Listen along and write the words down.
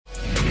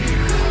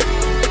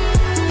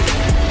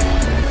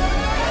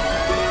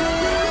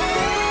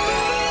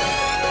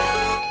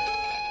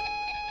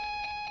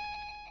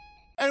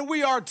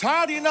are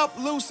tidying up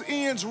loose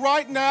ends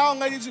right now,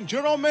 ladies and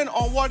gentlemen,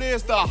 on what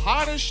is the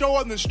hottest show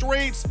on the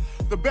streets,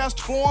 the best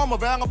form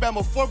of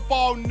Alabama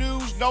football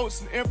news, notes,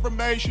 and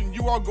information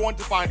you are going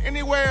to find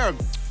anywhere.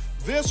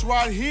 This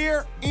right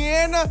here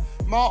in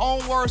my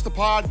own words, the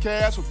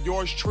podcast with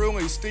yours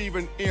truly,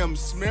 Stephen M.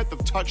 Smith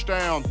of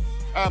Touchdown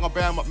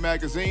Alabama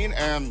Magazine.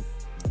 And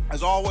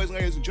as always,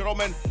 ladies and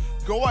gentlemen,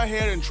 go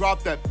ahead and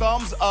drop that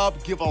thumbs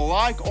up, give a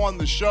like on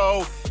the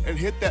show, and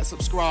hit that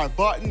subscribe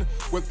button.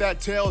 What that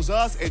tells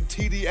us at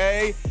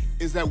TDA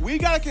is that we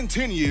got to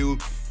continue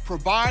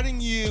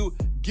providing you,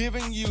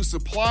 giving you,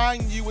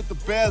 supplying you with the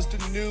best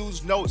in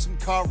news, notes, and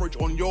coverage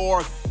on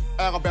your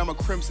Alabama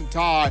Crimson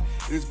Tide.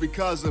 It is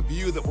because of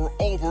you that we're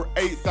over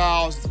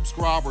 8,000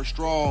 subscribers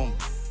strong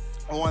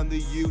on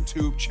the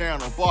YouTube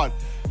channel. But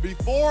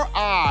before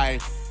I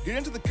get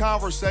into the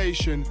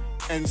conversation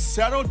and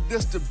settle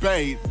this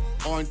debate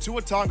on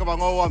Tua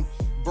Tagovailoa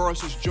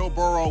versus Joe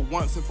Burrow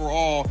once and for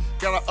all,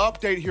 got an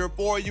update here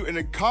for you, and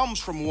it comes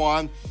from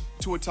one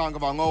Tua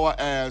Tagovailoa.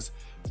 As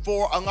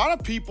for a lot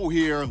of people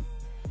here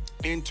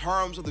in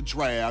terms of the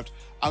draft,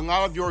 a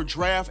lot of your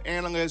draft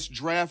analysts,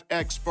 draft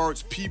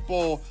experts,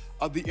 people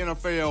of the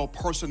NFL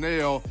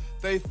personnel,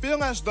 they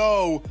feel as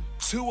though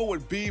Tua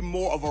would be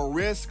more of a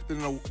risk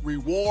than a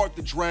reward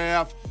the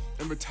draft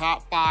in the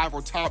top 5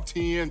 or top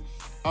 10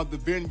 of the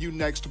venue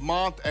next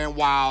month. And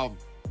while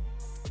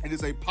it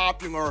is a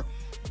popular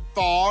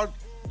thought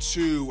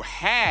to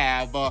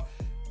have,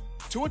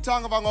 Tua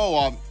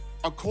Tagovailoa,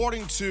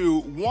 according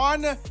to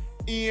one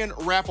Ian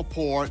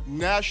Rappaport,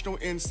 national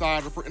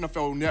insider for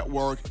NFL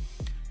Network,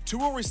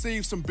 Tua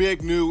received some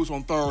big news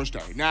on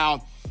Thursday.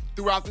 Now,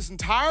 throughout this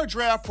entire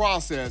draft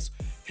process,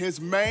 his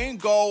main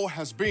goal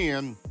has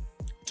been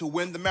to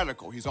win the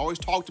medical. He's always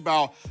talked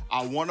about,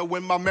 I want to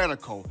win my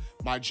medical.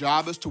 My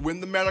job is to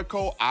win the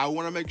medical. I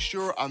want to make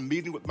sure I'm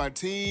meeting with my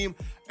team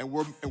and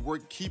we're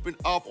keeping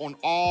up on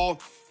all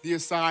the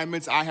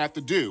assignments I have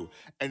to do.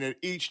 And at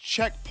each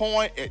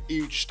checkpoint, at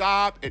each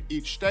stop, at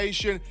each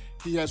station,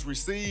 he has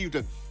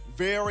received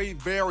very,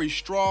 very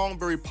strong,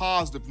 very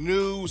positive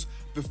news.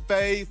 The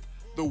faith,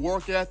 the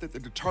work ethic, the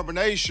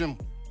determination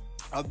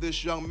of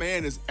this young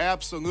man is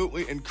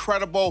absolutely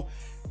incredible.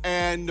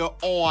 And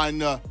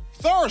on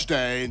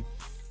Thursday,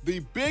 the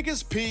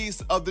biggest piece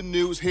of the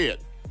news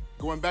hit.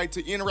 Going back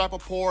to Ian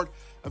Rappaport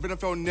of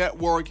NFL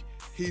Network,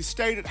 he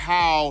stated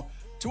how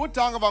Tua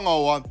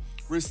Tagovailoa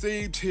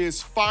received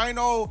his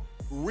final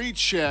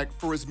recheck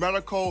for his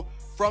medical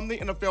from the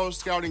NFL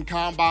Scouting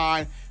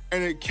Combine,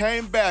 and it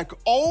came back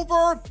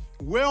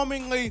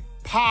overwhelmingly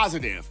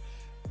positive.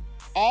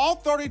 All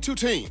 32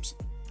 teams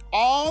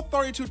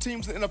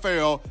in the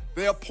NFL,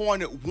 they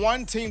appointed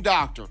one team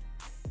doctor.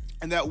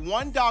 And that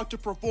one doctor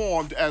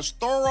performed as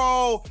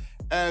thorough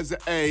as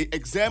a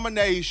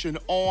examination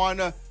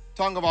on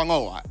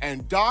Tagovailoa.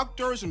 And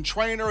doctors and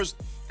trainers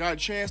got a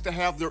chance to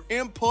have their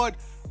input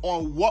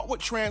on what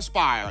would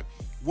transpire,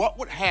 what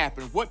would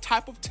happen, what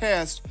type of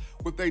test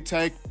would they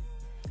take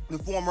the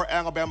former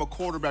Alabama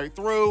quarterback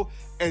through.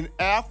 And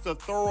after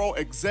thorough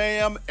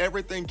exam,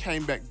 everything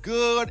came back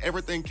good,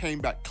 everything came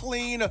back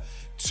clean.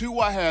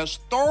 Tua has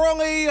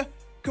thoroughly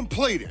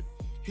completed.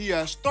 He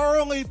has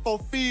thoroughly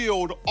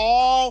fulfilled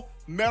all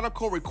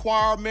medical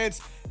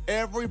requirements.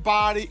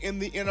 Everybody in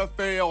the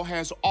NFL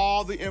has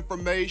all the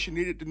information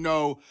needed to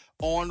know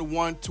on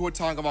one Tua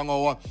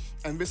Tagovailoa.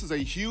 And this is a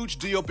huge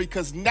deal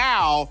because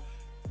now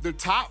the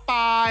top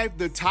 5,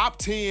 the top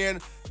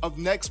 10 of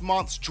next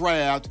month's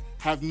draft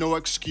have no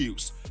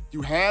excuse.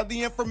 You have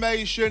the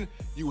information,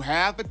 you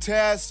have the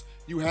tests,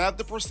 you have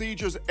the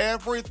procedures,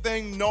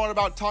 everything known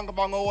about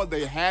Tagovailoa,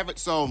 they have it.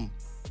 So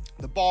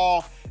the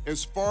ball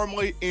is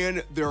firmly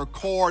in their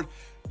court.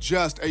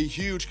 Just a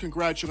huge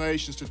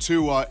congratulations to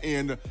Tua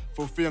in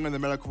fulfilling the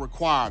medical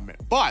requirement.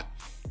 But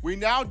we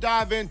now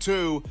dive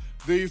into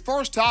the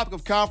first topic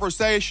of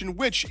conversation,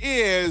 which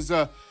is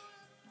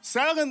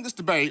settling this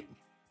debate,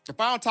 the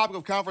final topic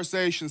of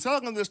conversation,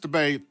 settling this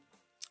debate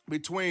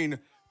between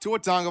Tua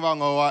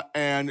Tagovailoa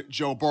and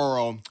Joe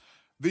Burrow.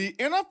 The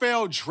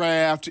NFL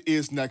draft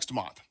is next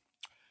month,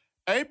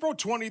 April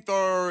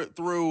 23rd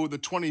through the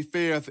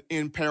 25th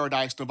in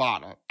Paradise,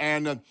 Nevada.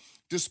 And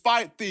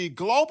despite the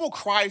global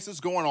crisis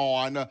going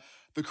on,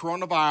 the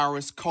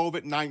coronavirus,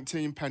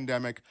 COVID-19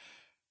 pandemic,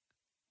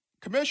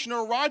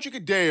 Commissioner Roger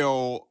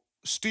Goodell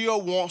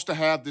still wants to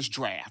have this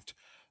draft.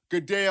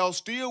 Goodell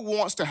still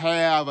wants to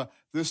have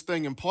this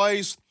thing in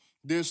place,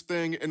 this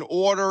thing in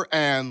order,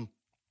 and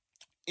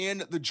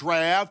in the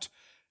draft,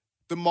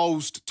 the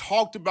most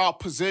talked about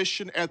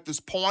position at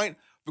this point,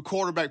 the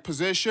quarterback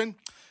position.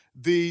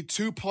 The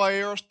two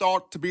players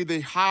thought to be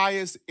the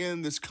highest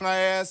in this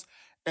class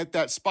at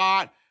that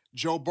spot,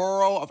 Joe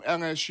Burrow of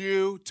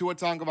LSU, Tua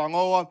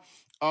Tagovailoa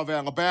of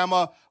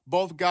Alabama.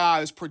 Both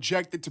guys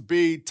projected to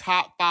be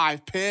top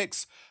 5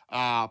 picks.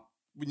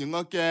 When you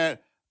look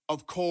at,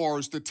 of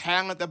course, the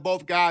talent that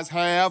both guys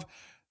have,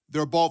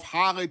 they're both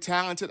highly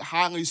talented,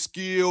 highly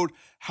skilled,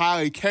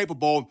 highly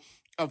capable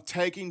of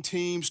taking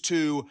teams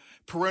to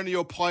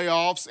perennial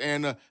playoffs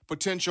and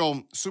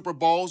potential Super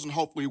Bowls and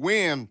hopefully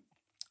win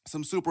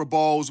some Super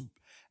Bowls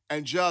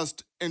And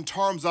just in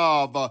terms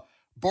of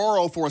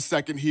Burrow for a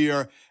second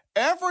here,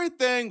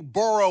 everything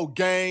Burrow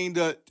gained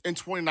in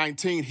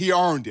 2019, he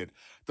earned it.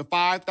 The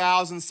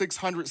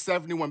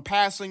 5,671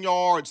 passing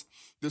yards,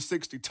 the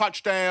 60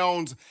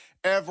 touchdowns,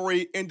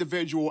 every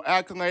individual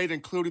accolade,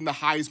 including the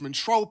Heisman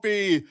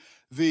Trophy,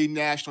 the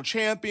national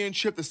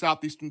championship, the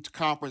Southeastern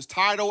Conference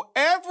title,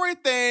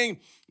 everything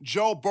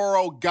Joe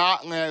Burrow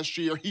got last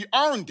year, he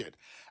earned it.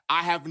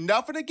 I have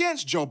nothing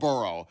against Joe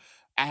Burrow.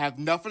 I have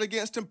nothing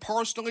against him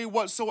personally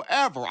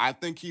whatsoever. I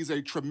think he's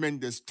a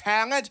tremendous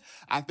talent.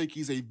 I think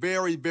he's a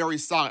very, very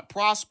solid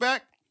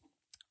prospect.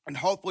 And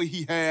hopefully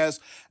he has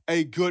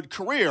a good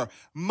career.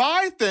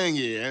 My thing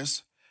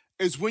is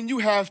when you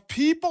have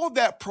people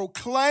that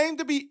proclaim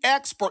to be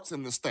experts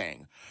in this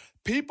thing,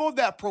 people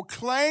that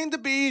proclaim to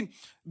be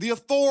the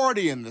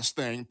authority in this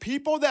thing,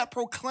 people that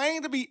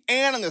proclaim to be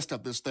analysts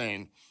of this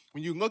thing,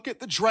 when you look at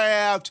the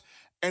draft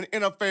and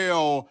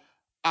NFL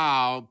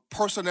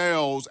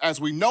personnel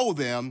as we know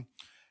them,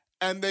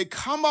 and they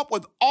come up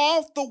with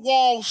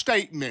off-the-wall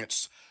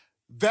statements,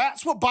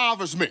 that's what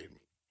bothers me.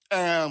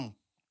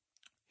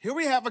 Here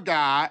we have a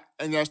guy,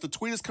 and as the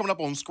tweet is coming up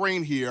on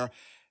screen here,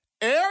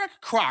 Eric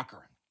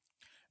Crocker.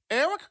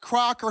 Eric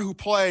Crocker, who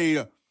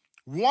played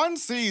one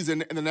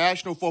season in the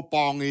National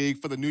Football League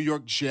for the New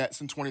York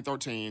Jets in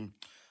 2013.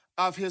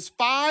 Of his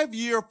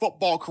 5-year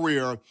football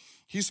career,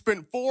 he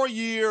spent 4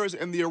 years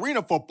in the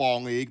Arena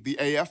Football League, the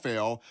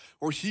AFL,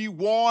 where he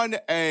won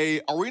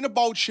a Arena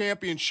Bowl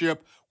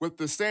championship with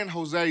the San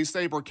Jose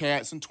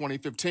SaberCats in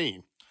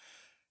 2015.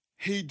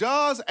 He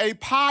does a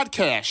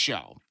podcast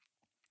show.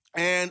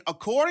 And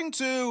according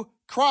to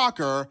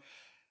Crocker,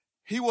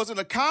 he was in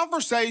a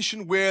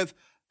conversation with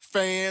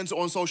fans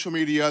on social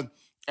media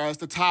as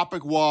the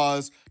topic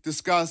was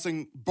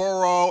discussing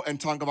Burrow and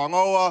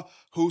Tagovailoa,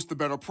 who's the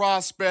better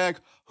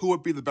prospect, who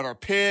would be the better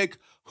pick,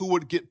 who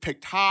would get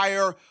picked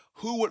higher,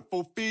 who would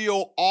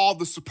fulfill all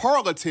the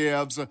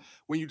superlatives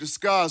when you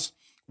discuss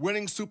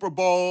winning Super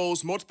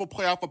Bowls, multiple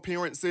playoff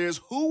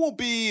appearances, who will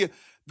be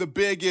the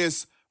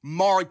biggest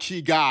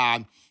marquee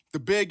guy, the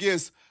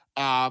biggest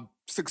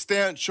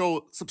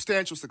substantial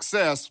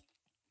success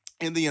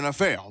in the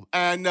NFL.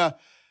 And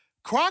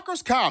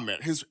Crocker's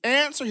comment, his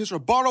answer, his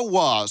rebuttal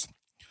was,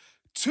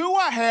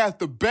 Tua had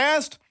the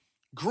best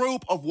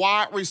group of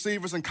wide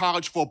receivers in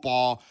college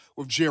football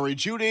with Jerry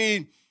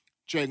Jeudy,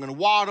 Jalen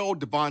Waddle,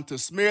 Devonta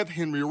Smith,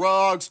 Henry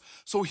Ruggs.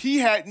 So he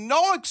had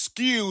no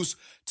excuse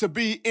to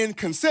be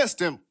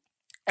inconsistent.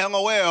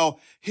 LOL,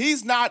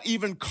 he's not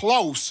even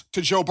close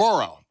to Joe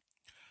Burrow.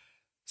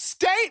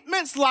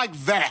 Statements like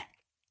that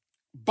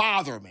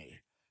bother me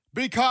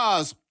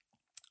because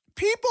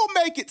people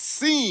make it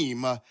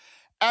seem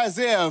as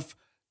if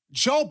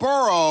Joe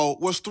Burrow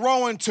was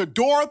throwing to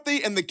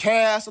Dorothy and the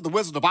cast of The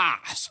Wizard of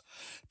Oz.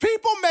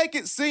 People make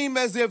it seem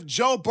as if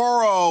Joe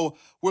Burrow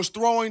was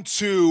throwing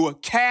to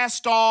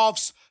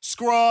cast-offs,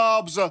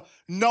 scrubs,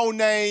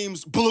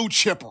 no-names, blue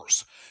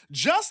chippers.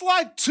 Just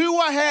like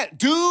Tua had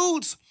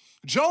dudes,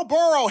 Joe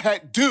Burrow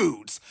had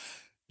dudes.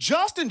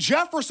 Justin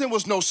Jefferson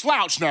was no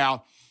slouch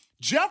now.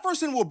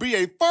 Jefferson will be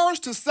a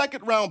first to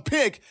second round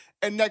pick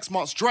in next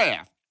month's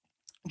draft.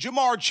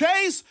 Jamar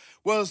Chase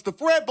was the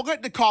Fred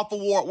Biletnikoff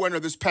Award winner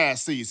this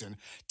past season.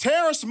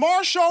 Terrace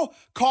Marshall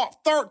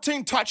caught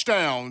 13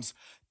 touchdowns.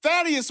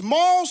 Thaddeus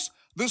Moss,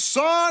 the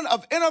son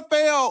of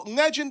NFL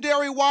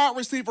legendary wide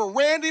receiver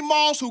Randy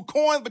Moss, who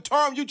coined the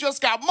term "you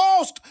just got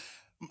mossed,"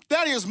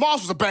 Thaddeus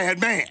Moss was a bad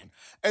man.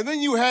 And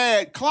then you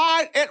had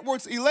Clyde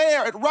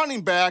Edwards-Helaire at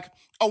running back,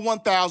 a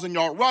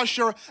 1,000-yard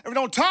rusher. And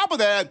on top of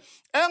that,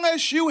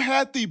 LSU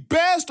had the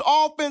best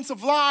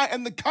offensive line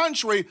in the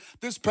country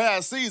this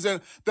past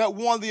season that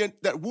won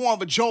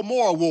the Joe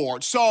Moore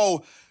Award.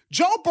 So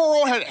Joe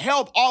Burrow had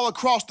help all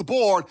across the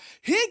board.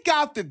 He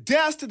got the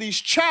Destiny's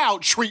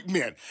Child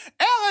treatment.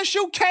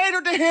 LSU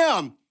catered to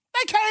him.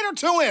 They catered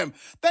to him.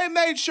 They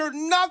made sure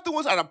nothing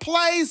was out of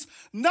place.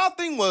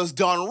 Nothing was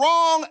done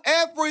wrong.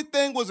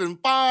 Everything was in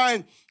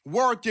fine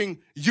working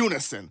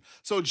unison.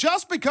 So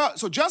just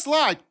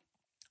like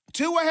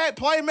Tua had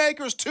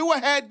playmakers, Tua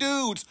had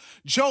dudes,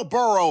 Joe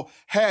Burrow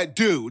had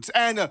dudes.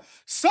 And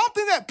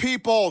something that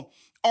people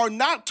are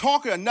not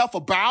talking enough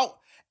about,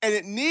 and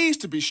it needs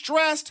to be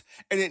stressed,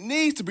 and it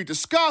needs to be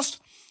discussed,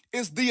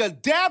 is the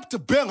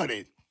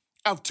adaptability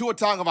of Tua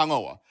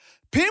Tagovailoa.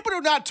 People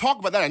do not talk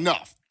about that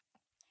enough.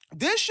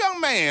 This young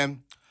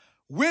man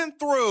went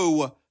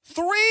through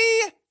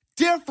 3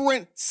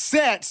 different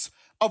sets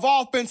of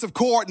offensive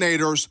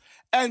coordinators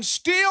and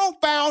still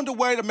found a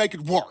way to make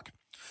it work.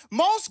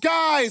 Most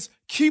guys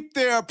keep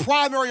their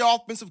primary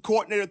offensive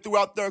coordinator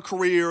throughout their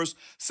careers.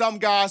 Some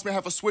guys may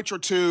have a switch or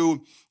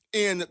two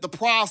in the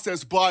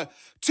process, but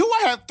Tua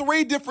had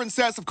 3 different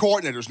sets of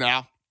coordinators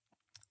now.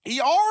 He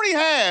already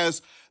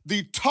has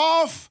the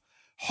tough,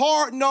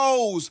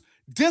 hard-nosed,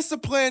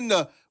 disciplined,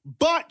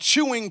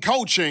 butt-chewing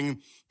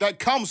coaching that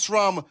comes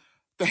from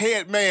the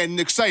head man,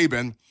 Nick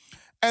Saban.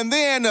 And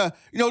then,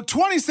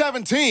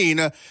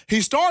 2017,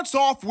 he starts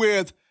off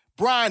with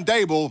Brian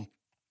Daboll,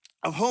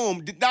 of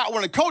whom did not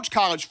want to coach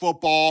college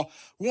football,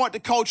 wanted to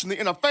coach in the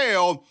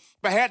NFL,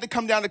 but had to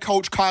come down to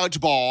coach college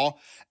ball.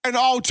 And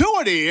all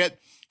Tua did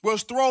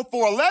was throw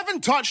for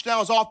 11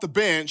 touchdowns off the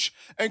bench,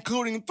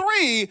 including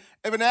 3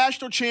 in the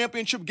national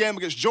championship game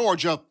against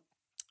Georgia,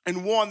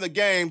 and won the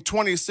game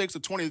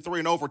 26-23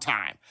 in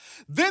overtime.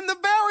 Then the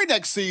very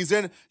next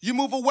season, you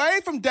move away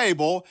from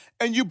Dable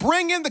and you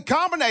bring in the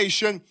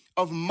combination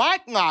of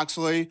Mike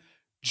Locksley,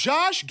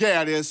 Josh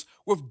Gaddis,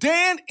 with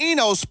Dan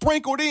Enos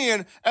sprinkled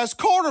in as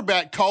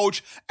quarterback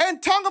coach,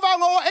 and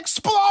Tagovailoa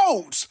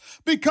explodes,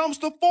 becomes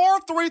the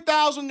fourth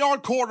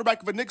 3,000-yard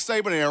quarterback of the Nick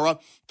Saban era,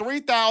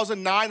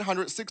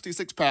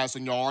 3,966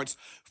 passing yards,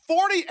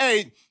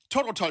 48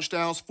 total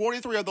touchdowns,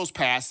 43 of those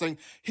passing.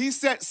 He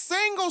set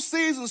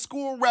single-season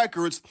school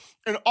records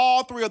in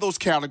all 3 of those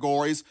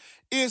categories,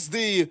 is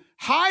the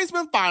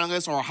Heisman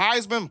finalist or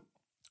Heisman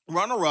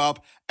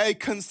runner-up, a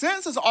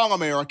consensus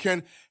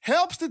All-American,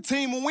 helps the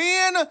team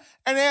win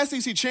an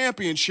SEC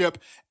championship,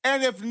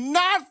 and if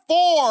not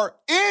for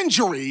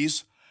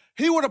injuries,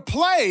 he would have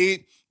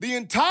played the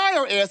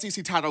entire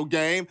SEC title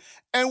game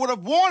and would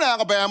have won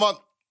Alabama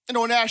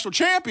a national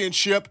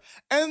championship.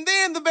 And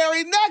then the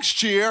very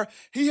next year,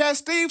 he has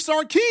Steve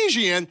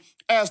Sarkisian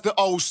as the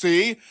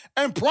OC.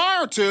 And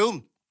prior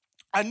to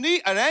an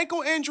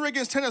ankle injury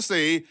against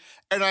Tennessee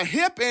and a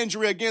hip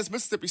injury against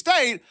Mississippi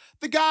State,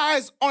 the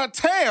guy's on a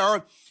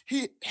tear.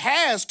 He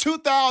has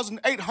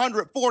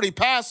 2,840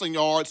 passing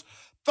yards,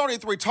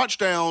 33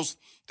 touchdowns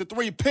to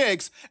 3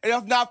 picks. And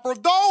if not for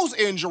those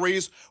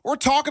injuries, we're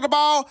talking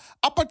about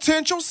a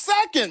potential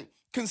second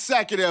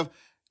consecutive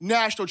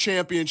national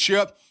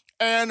championship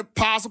and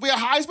possibly a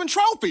Heisman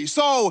Trophy.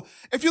 So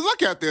if you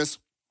look at this,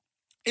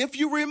 if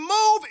you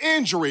remove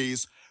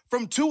injuries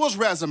from Tua's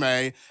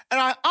resume,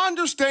 and I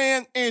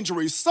understand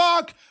injuries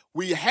suck,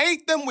 we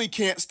hate them, we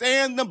can't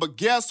stand them, but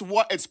guess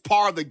what? It's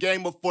part of the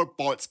game of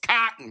football. It's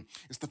cotton.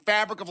 It's the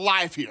fabric of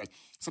life here.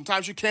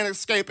 Sometimes you can't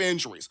escape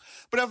injuries.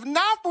 But if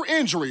not for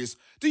injuries,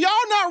 do y'all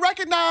not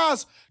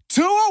recognize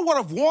Tua would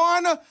have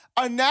won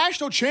a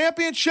national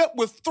championship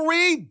with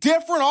 3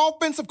 different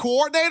offensive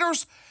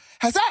coordinators?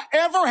 Has that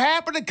ever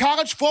happened in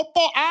college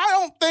football? I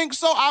don't think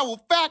so. I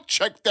will fact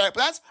check that,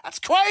 but that's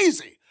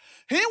crazy.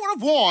 He would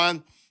have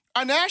won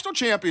a national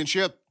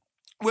championship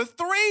with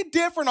 3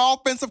 different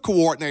offensive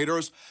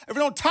coordinators. And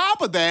on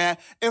top of that,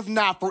 if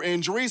not for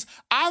injuries,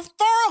 I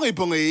thoroughly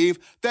believe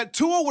that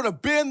Tua would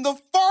have been the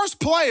first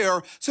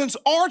player since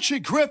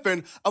Archie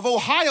Griffin of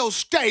Ohio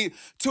State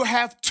to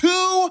have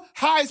 2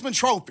 Heisman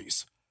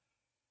trophies.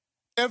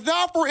 If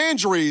not for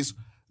injuries,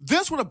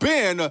 this would have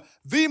been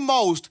the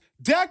most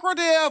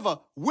decorative,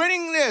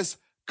 winningest,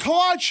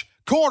 clutch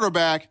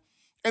quarterback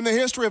in the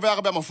history of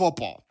Alabama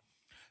football.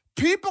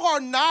 People are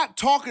not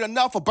talking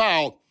enough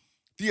about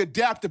the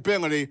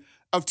adaptability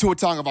of Tua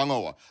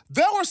Tagovailoa.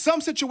 There were some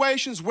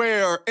situations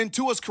where, in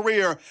Tua's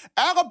career,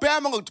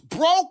 Alabama looked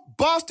broke,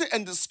 busted,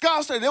 and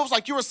disgusted, and it was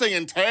like you were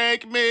singing,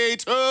 "Take me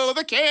to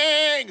the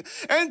king,"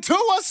 and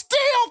Tua still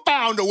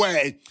found a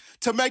way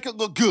to make it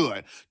look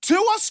good.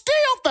 Tua still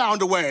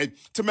found a way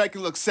to make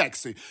it look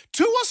sexy.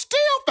 Tua still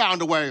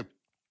found a way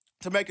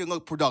to make it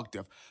look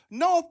productive.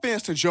 No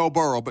offense to Joe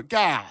Burrow, but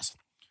guys,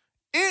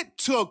 it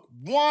took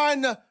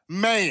one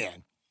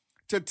man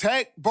to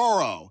take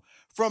Burrow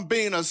from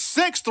being a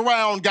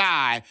 6th-round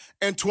guy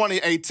in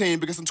 2018,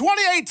 because in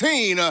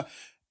 2018,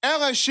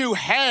 LSU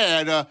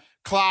had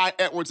Clyde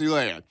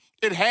Edwards-Helaire.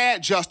 It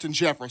had Justin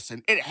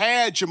Jefferson. It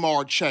had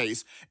Jamar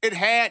Chase. It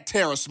had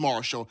Terrace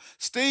Marshall.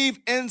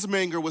 Steve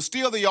Ensminger was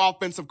still the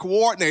offensive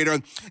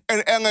coordinator,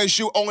 and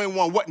LSU only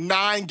won,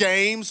 9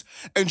 games?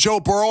 And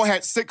Joe Burrow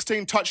had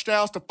 16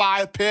 touchdowns to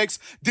 5 picks,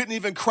 didn't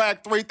even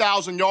crack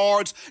 3,000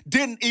 yards,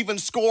 didn't even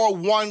score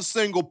 1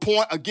 single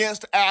point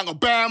against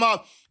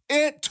Alabama.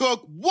 It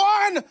took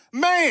one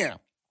man,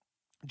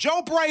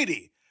 Joe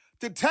Brady,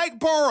 to take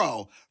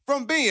Burrow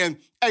from being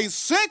a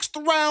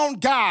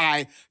 6th-round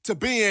guy to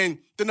being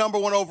the number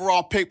 1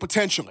 overall pick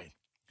potentially.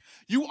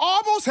 You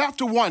almost have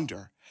to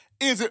wonder,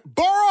 is it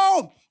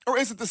Burrow or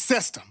is it the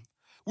system?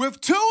 With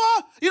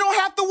Tua, you don't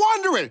have to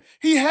wonder it.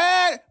 He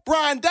had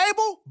Brian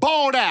Dable,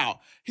 balled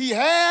out. He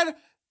had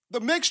the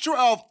mixture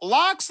of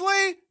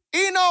Locksley,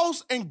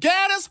 Enos, and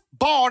Gaddis,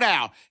 balled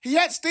out. He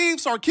had Steve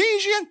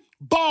Sarkisian,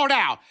 balled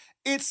out.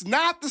 It's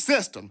not the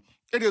system.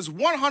 It is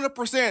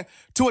 100%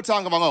 Tua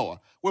Tagovailoa.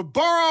 With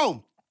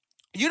Burrow,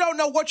 you don't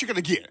know what you're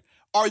going to get.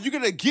 Are you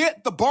going to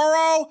get the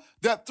Burrow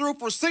that threw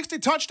for 60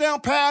 touchdown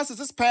passes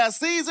this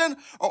past season?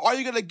 Or are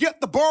you going to get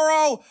the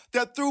Burrow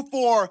that threw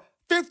for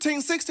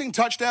 15, 16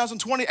 touchdowns in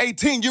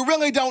 2018? You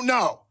really don't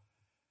know.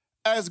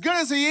 As good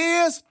as he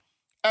is,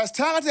 as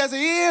talented as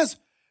he is,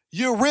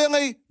 you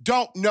really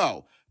don't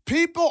know.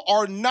 People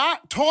are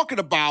not talking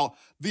about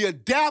the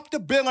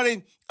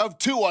adaptability of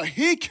Tua.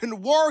 He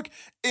can work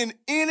in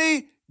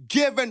any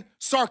given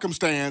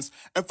circumstance.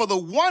 And for the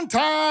one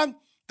time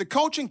the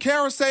coaching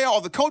carousel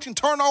or the coaching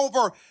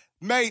turnover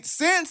made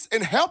sense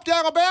and helped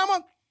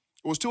Alabama,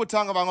 it was Tua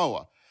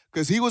Tagovailoa,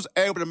 because he was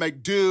able to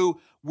make do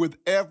with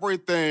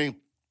everything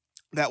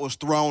that was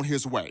thrown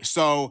his way.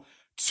 So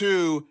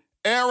to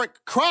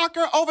Eric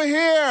Crocker over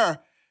here.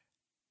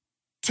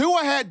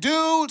 Tua had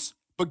dudes,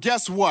 but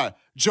guess what?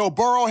 Joe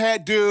Burrow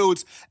had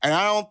dudes, and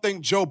I don't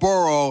think Joe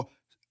Burrow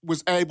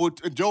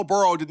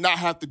did not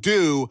have to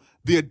do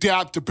the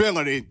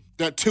adaptability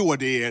that Tua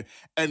did.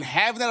 And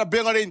having that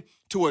ability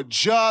to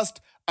adjust,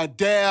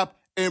 adapt,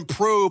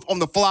 improve on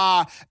the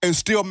fly, and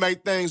still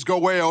make things go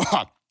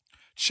well,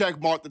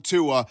 check mark the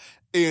Tua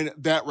in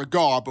that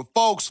regard. But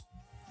folks,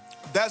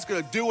 that's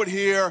going to do it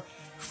here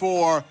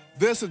for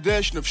this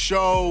edition of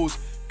Shows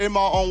in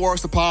My Own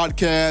Words, the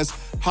podcast,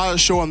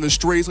 Hottest Show on the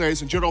Streets,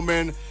 ladies and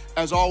gentlemen.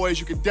 As always,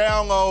 you can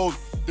download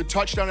the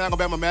Touchdown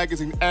Alabama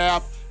Magazine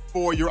app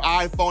for your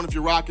iPhone if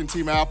you're rocking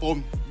Team Apple.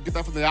 You can get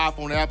that from the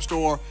iPhone App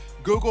Store,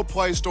 Google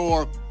Play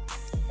Store.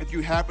 If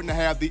you happen to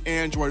have the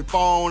Android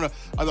phone,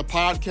 the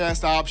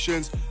podcast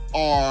options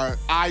are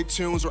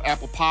iTunes or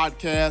Apple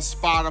Podcasts,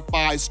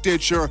 Spotify,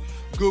 Stitcher,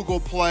 Google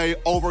Play,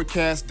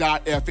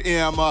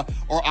 Overcast.fm,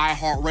 or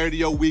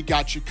iHeartRadio. We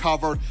got you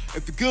covered.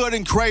 If the good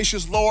and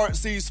gracious Lord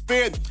sees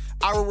fit,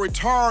 I will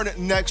return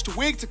next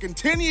week to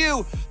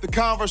continue the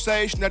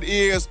conversation that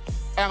is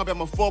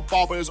Alabama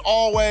football. But as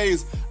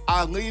always,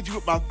 I leave you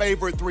with my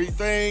favorite three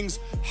things.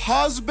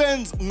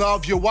 Husbands,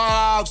 love your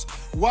wives.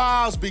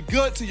 Wives, be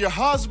good to your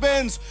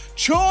husbands.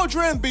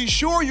 Children, be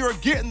sure you're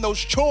getting those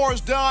chores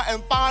done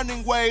and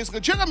finding ways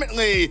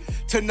legitimately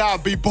to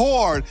not be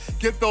bored.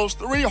 Get those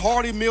 3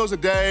 hearty meals a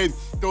day,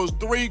 those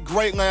 3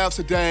 great laughs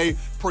a day.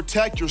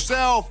 Protect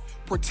yourself,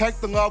 protect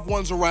the loved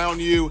ones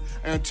around you.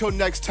 And until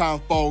next time,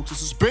 folks,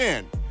 this has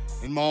been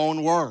In My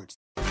Own Words.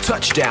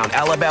 Touchdown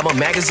Alabama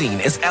Magazine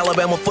is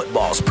Alabama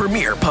football's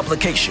premier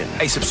publication.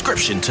 A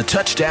subscription to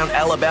Touchdown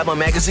Alabama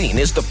Magazine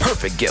is the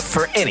perfect gift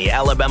for any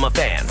Alabama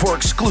fan. For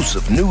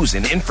exclusive news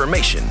and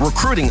information,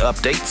 recruiting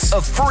updates,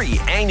 a free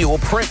annual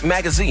print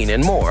magazine,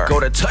 and more, go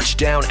to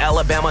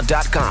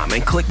touchdownalabama.com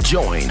and click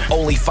join.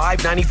 Only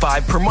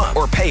 $5.95 per month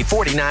or pay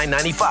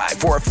 $49.95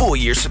 for a full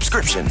year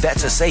subscription.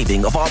 That's a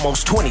saving of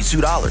almost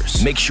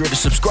 $22. Make sure to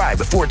subscribe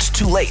before it's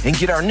too late and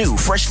get our new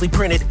freshly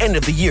printed end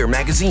of the year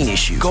magazine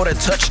issue. Go to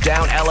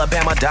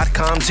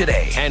touchdownalabama.com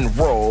today and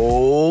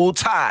roll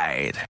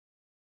Tide.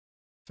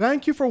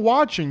 Thank you for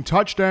watching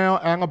Touchdown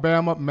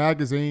Alabama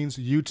Magazine's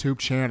YouTube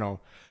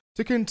channel.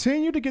 To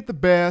continue to get the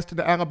best of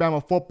the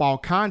Alabama football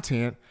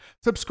content,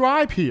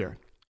 subscribe here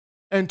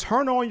and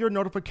turn on your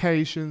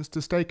notifications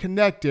to stay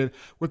connected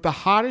with the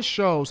hottest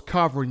shows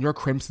covering your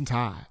Crimson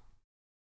Tide.